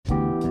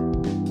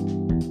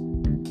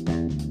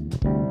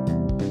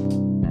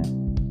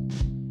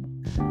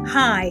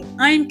Hi,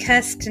 I'm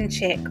Kirsten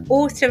Chick,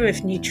 author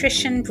of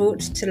Nutrition Brought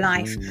to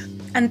Life,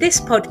 and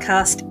this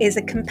podcast is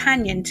a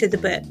companion to the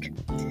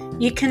book.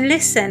 You can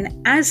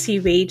listen as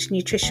you read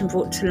Nutrition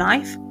Brought to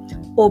Life,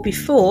 or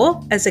before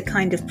as a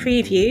kind of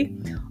preview,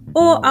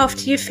 or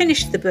after you've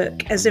finished the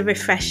book as a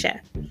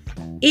refresher.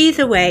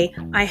 Either way,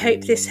 I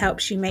hope this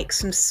helps you make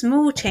some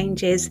small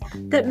changes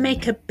that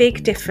make a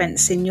big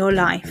difference in your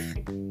life.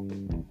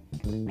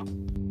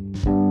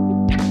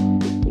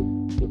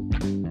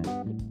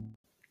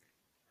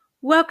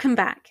 Welcome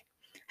back.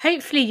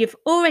 Hopefully you've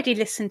already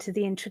listened to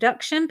the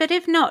introduction, but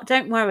if not,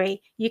 don't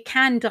worry, you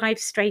can dive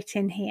straight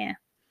in here.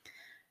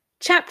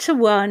 Chapter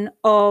 1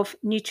 of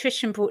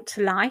Nutrition Brought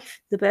to Life,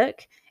 the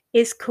book,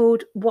 is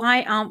called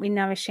Why Aren't We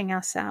Nourishing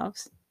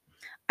Ourselves?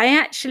 I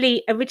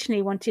actually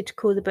originally wanted to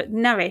call the book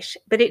Nourish,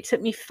 but it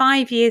took me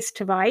 5 years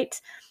to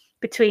write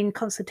between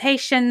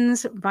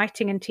consultations,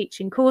 writing and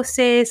teaching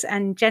courses,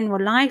 and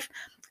general life.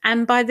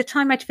 And by the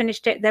time I'd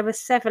finished it, there were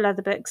several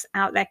other books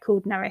out there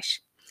called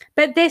Nourish.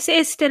 But this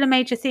is still a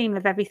major theme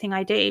of everything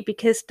I do,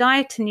 because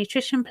diet and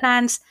nutrition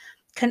plans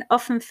can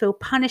often feel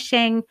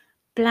punishing,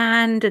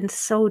 bland, and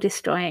soul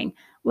destroying,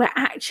 where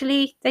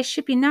actually they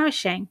should be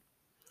nourishing.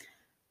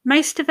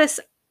 Most of us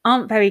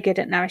aren't very good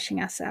at nourishing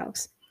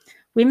ourselves.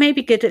 We may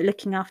be good at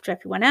looking after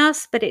everyone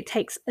else, but it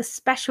takes a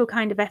special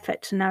kind of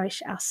effort to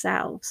nourish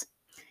ourselves.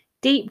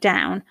 Deep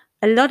down,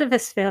 a lot of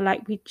us feel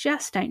like we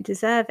just don't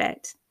deserve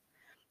it.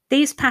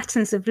 These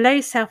patterns of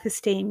low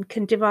self-esteem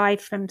can derive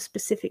from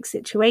specific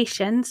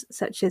situations,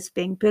 such as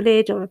being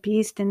bullied or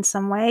abused in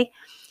some way,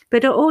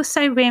 but are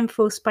also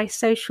reinforced by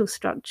social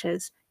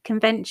structures,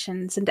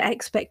 conventions, and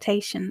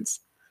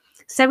expectations.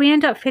 So we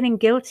end up feeling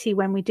guilty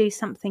when we do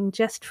something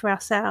just for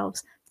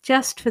ourselves,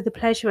 just for the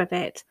pleasure of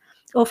it,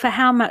 or for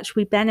how much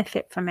we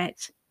benefit from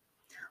it,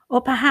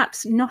 or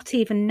perhaps not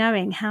even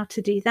knowing how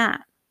to do that.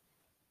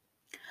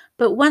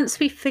 But once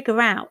we figure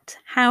out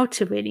how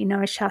to really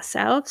nourish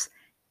ourselves,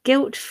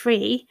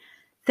 guilt-free,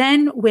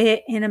 then we're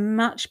in a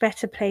much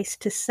better place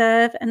to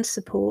serve and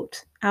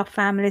support our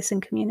families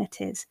and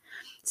communities.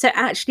 So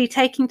actually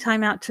taking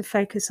time out to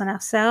focus on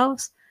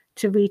ourselves,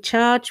 to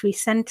recharge,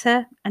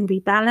 recenter, and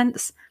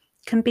rebalance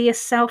can be a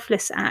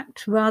selfless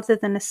act rather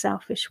than a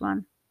selfish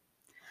one.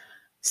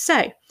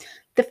 So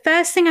the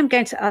first thing I'm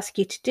going to ask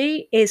you to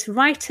do is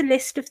write a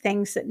list of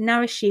things that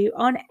nourish you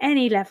on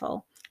any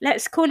level.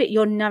 Let's call it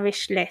your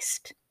nourish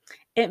list.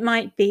 It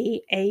might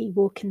be a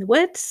walk in the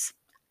woods,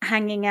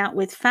 hanging out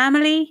with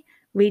family,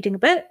 reading a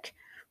book,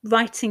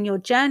 writing your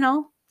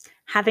journal,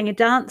 having a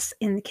dance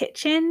in the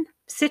kitchen,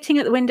 sitting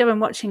at the window and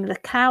watching the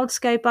clouds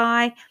go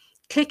by,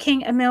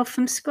 cooking a meal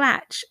from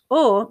scratch,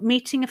 or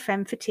meeting a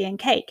friend for tea and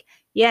cake.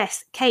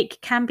 Yes, cake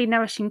can be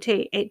nourishing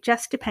too. It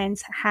just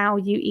depends how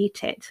you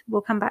eat it.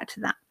 We'll come back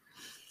to that.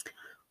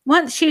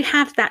 Once you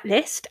have that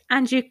list,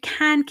 and you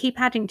can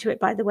keep adding to it,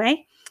 by the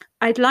way,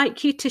 I'd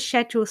like you to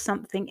schedule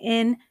something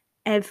in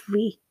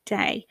every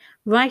day.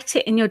 Write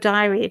it in your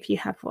diary if you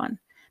have one.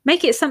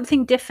 Make it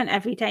something different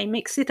every day.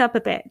 Mix it up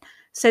a bit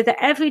so that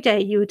every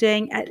day you're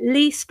doing at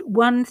least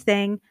one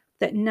thing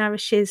that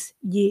nourishes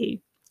you,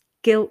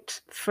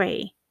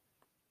 guilt-free.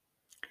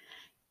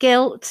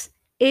 Guilt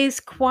is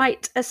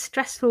quite a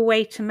stressful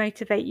way to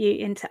motivate you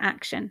into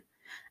action.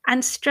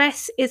 And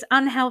stress is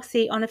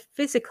unhealthy on a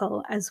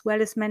physical as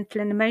well as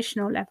mental and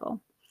emotional level.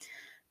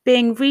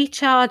 Being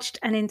recharged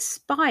and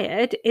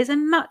inspired is a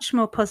much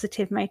more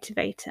positive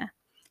motivator.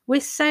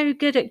 We're so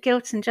good at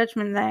guilt and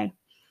judgment though.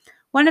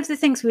 One of the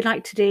things we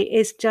like to do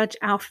is judge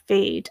our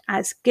food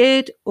as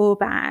good or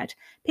bad.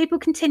 People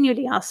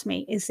continually ask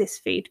me, is this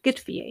food good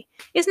for you?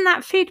 Isn't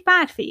that food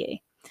bad for you?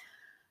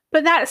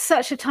 But that's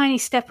such a tiny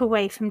step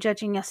away from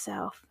judging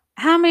yourself.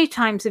 How many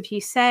times have you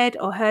said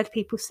or heard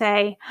people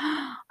say,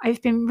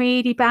 I've been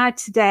really bad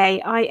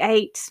today. I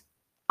ate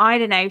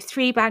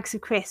 3 bags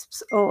of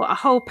crisps or a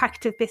whole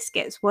packet of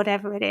biscuits,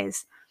 whatever it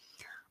is.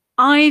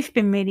 I've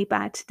been really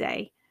bad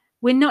today.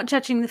 We're not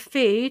judging the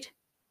food,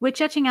 we're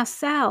judging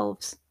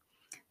ourselves.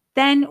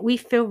 Then we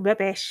feel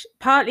rubbish,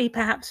 partly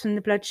perhaps from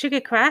the blood sugar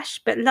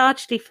crash, but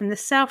largely from the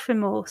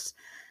self-remorse.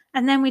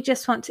 And then we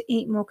just want to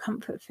eat more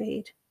comfort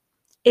food.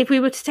 If we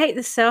were to take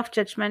the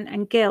self-judgment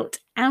and guilt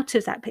out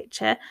of that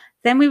picture,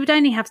 then we would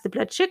only have the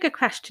blood sugar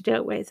crash to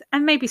deal with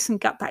and maybe some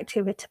gut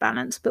bacteria to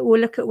balance, but we'll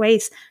look at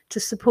ways to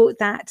support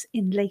that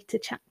in later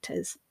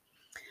chapters.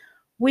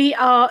 We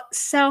are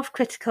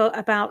self-critical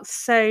about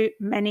so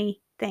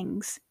many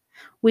things.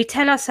 We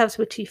tell ourselves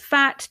we're too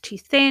fat, too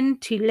thin,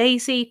 too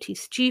lazy, too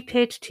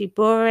stupid, too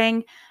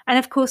boring. And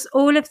of course,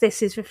 all of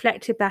this is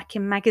reflected back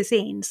in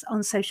magazines,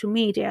 on social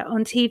media,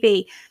 on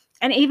TV,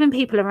 and even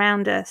people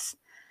around us.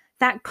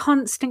 That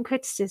constant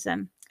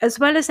criticism, as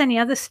well as any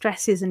other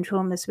stresses and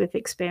traumas we've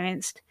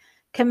experienced,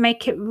 can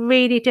make it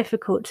really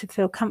difficult to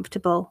feel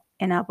comfortable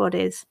in our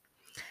bodies.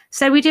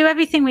 So we do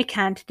everything we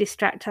can to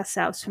distract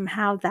ourselves from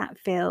how that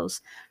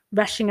feels,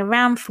 rushing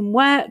around from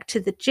work to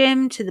the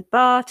gym, to the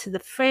bar, to the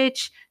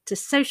fridge, to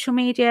social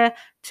media,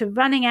 to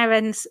running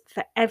errands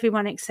for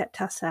everyone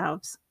except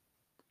ourselves.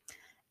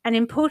 An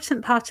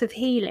important part of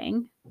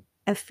healing,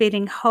 of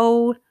feeling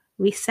whole,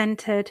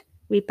 recentered,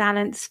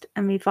 rebalanced,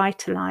 and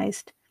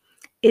revitalized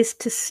is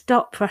to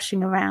stop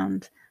rushing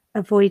around,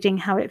 avoiding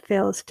how it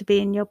feels to be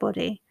in your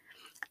body,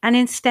 and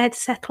instead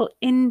settle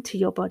into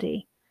your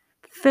body,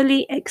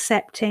 fully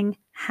accepting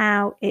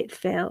how it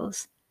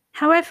feels,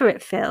 however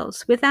it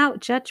feels, without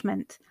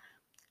judgment,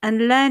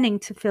 and learning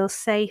to feel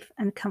safe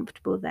and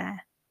comfortable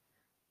there,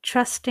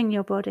 trusting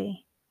your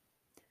body.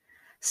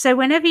 So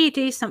whenever you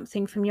do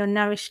something from your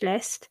Nourish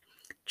list,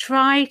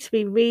 try to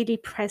be really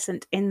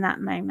present in that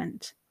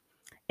moment.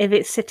 If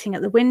it's sitting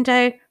at the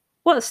window,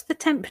 what's the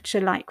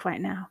temperature like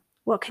right now?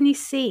 What can you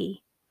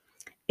see?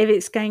 If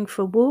it's going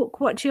for a walk,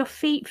 what do your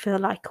feet feel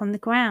like on the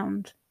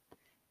ground?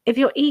 If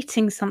you're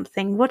eating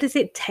something, what does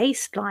it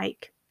taste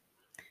like?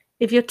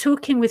 If you're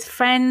talking with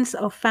friends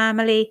or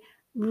family,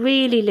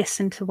 really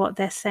listen to what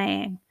they're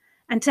saying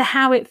and to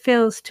how it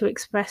feels to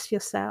express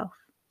yourself.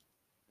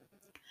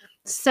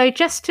 So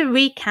just to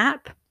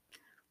recap,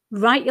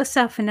 write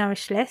yourself a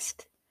Nourish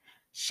list,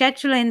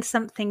 schedule in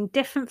something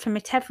different from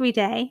it every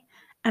day,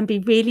 and be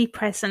really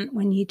present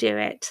when you do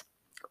it,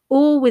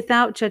 all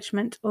without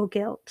judgment or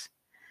guilt.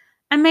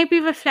 And maybe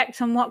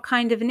reflect on what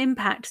kind of an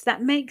impact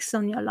that makes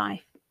on your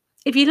life.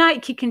 If you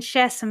like, you can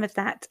share some of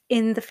that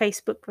in the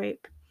Facebook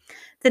group.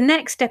 The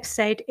next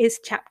episode is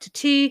Chapter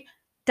 2,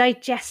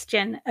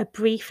 Digestion, a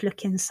brief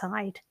look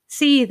inside.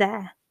 See you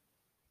there.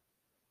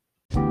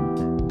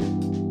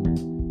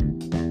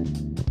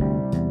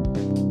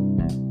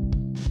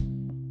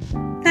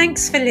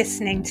 Thanks for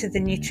listening to the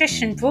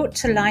Nutrition Brought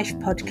to Life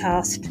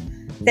podcast.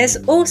 There's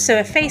also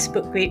a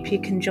Facebook group you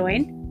can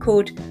join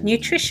called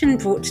Nutrition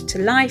Brought to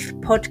Life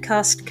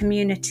Podcast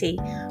Community,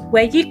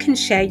 where you can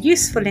share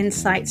useful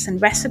insights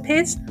and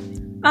recipes,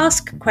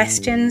 ask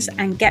questions,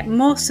 and get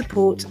more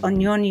support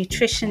on your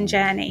nutrition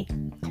journey.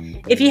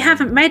 If you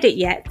haven't read it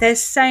yet,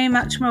 there's so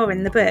much more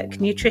in the book,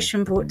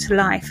 Nutrition Brought to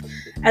Life,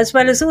 as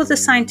well as all the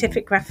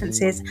scientific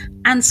references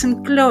and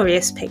some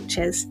glorious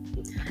pictures.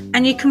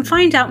 And you can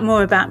find out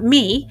more about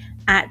me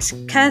at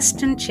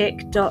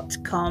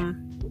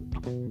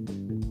kirstenchick.com.